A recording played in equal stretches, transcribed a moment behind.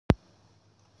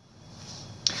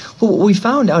Well, what we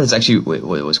found out is actually what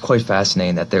was quite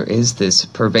fascinating, that there is this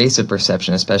pervasive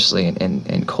perception, especially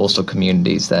in coastal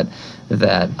communities, or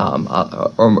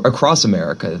across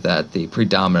America, that the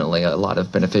predominantly a lot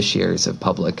of beneficiaries of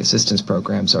public assistance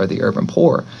programs are the urban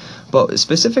poor. But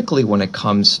specifically when it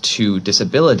comes to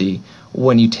disability,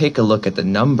 when you take a look at the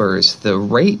numbers, the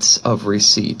rates of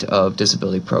receipt of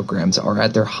disability programs are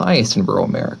at their highest in rural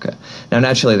America. Now,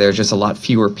 naturally, there are just a lot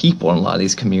fewer people in a lot of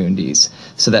these communities,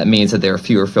 so that means that there are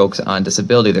fewer folks on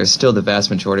disability. There's still the vast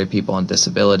majority of people on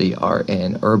disability are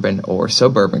in urban or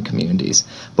suburban communities.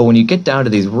 But when you get down to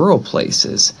these rural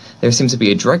places, there seems to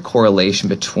be a direct correlation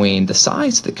between the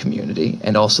size of the community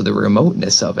and also the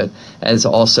remoteness of it, as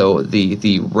also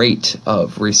the rate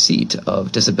of receipt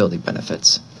of disability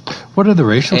benefits. What are the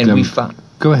racial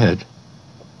Go ahead.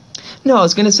 No, I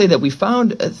was going to say that we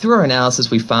found, through our analysis,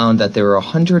 we found that there are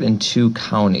 102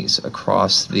 counties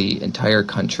across the entire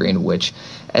country in which,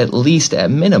 at least at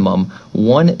minimum,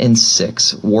 1 in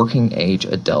 6 working age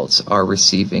adults are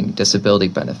receiving disability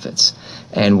benefits.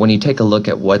 And when you take a look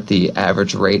at what the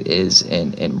average rate is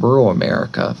in rural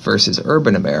America versus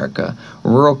urban America,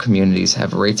 rural communities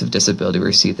have rates of disability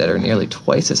receipt that are nearly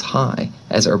twice as high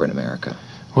as urban America.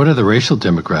 What are the racial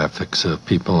demographics of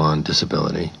people on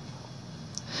disability?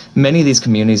 Many of these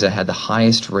communities that had the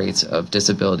highest rates of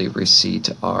disability receipt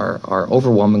are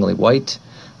overwhelmingly white.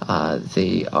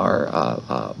 They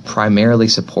are primarily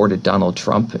supported Donald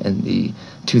Trump in the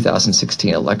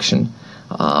 2016 election.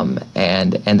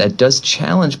 And that does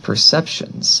challenge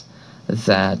perceptions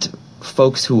that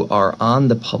folks who are on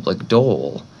the public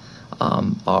dole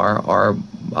are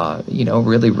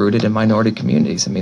really rooted in minority communities. I mean,